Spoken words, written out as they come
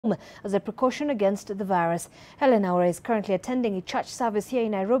as a precaution against the virus. Helen Aura is currently attending a church service here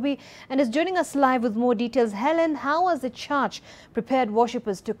in Nairobi and is joining us live with more details. Helen, how has the church prepared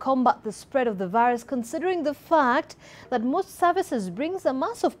worshippers to combat the spread of the virus, considering the fact that most services brings a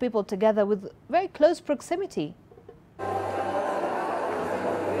mass of people together with very close proximity?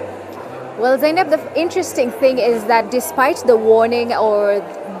 Well, Zainab, the interesting thing is that despite the warning or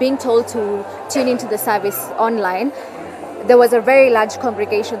being told to tune into the service online, there was a very large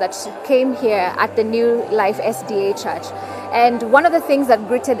congregation that came here at the New Life SDA church. And one of the things that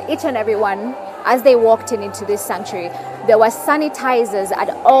greeted each and every one as they walked into this sanctuary, there were sanitizers at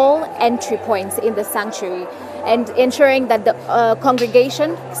all entry points in the sanctuary, and ensuring that the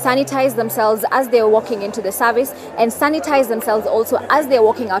congregation sanitize themselves as they are walking into the service and sanitize themselves also as they are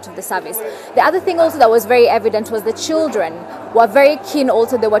walking out of the service. The other thing also that was very evident was the children were very keen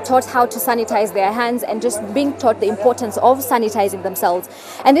also. They were taught how to sanitize their hands and just being taught the importance of sanitizing themselves.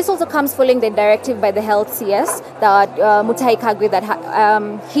 And this also comes following the directive by the health CS, that Mutai Kagwe,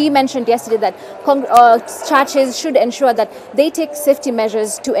 that he mentioned yesterday that churches should ensure that they take safety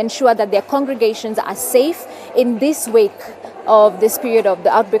measures to ensure that their congregations are safe in this wake of this period of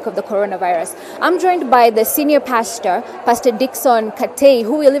the outbreak of the coronavirus. I'm joined by the senior pastor, Pastor Dixon Katei,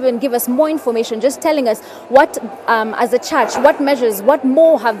 who will even give us more information, just telling us what, as a church, what measures, what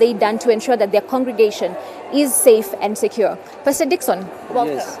more have they done to ensure that their congregation is safe and secure. Pastor Dixon,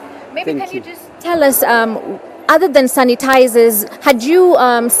 welcome. Yes, maybe can you just tell us, other than sanitizers, had you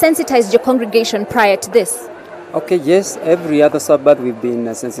sensitized your congregation prior to this? Okay, yes, every other Sabbath we've been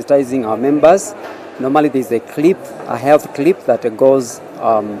sensitizing our members. Normally there's a health clip that goes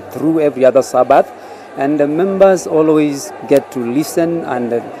through every other Sabbath, and the members always get to listen,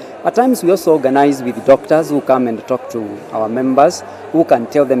 and at times we also organize with doctors who come and talk to our members, who can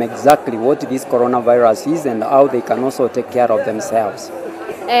tell them exactly what this coronavirus is and how they can also take care of themselves.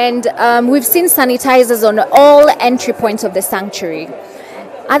 And we've seen sanitizers on all entry points of the sanctuary.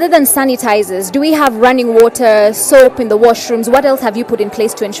 Other than sanitizers, do we have running water, soap in the washrooms? What else have you put in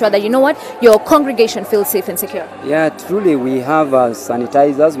place to ensure that, you know what, your congregation feels safe and secure? Yeah, truly, we have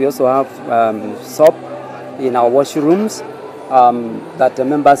sanitizers. We also have soap in our washrooms that the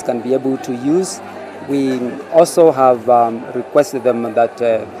members can be able to use. We also have requested them that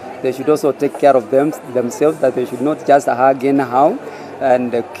they should also take care of themselves, that they should not just hug anyhow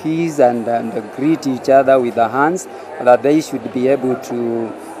and kiss and greet each other with the hands, that they should be able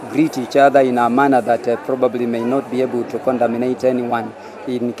to greet each other in a manner that probably may not be able to contaminate anyone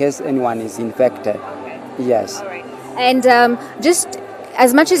in case anyone is infected. Yes. All right. And just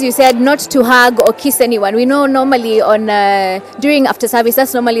as much as you said not to hug or kiss anyone, we know normally on during after service,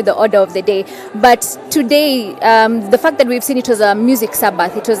 that's normally the order of the day. But today, the fact that we've seen it was a music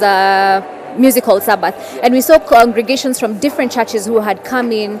Sabbath, it was a musical Sabbath, and we saw congregations from different churches who had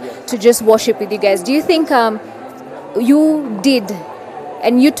come in to just worship with you guys. Do you think you did,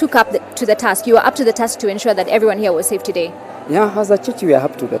 and you took up to the task, you were up to the task to ensure that everyone here was safe today? Yeah, as a church we are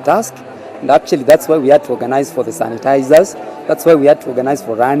up to the task, and actually that's why we had to organize for the sanitizers, that's why we had to organize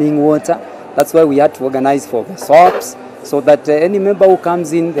for running water, that's why we had to organize for the soaps, so that any member who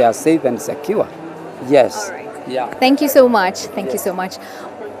comes in, they are safe and secure. Yes. All right. Yeah. Thank you so much. Thank you so much.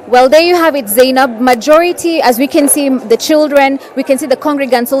 Well, there you have it, Zainab. Majority, as we can see, the children, we can see the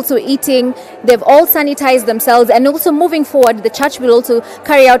congregants also eating. They've all sanitized themselves, and also moving forward, the church will also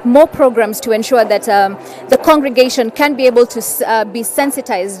carry out more programs to ensure that the congregation can be able to be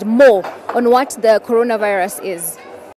sensitized more on what the coronavirus is.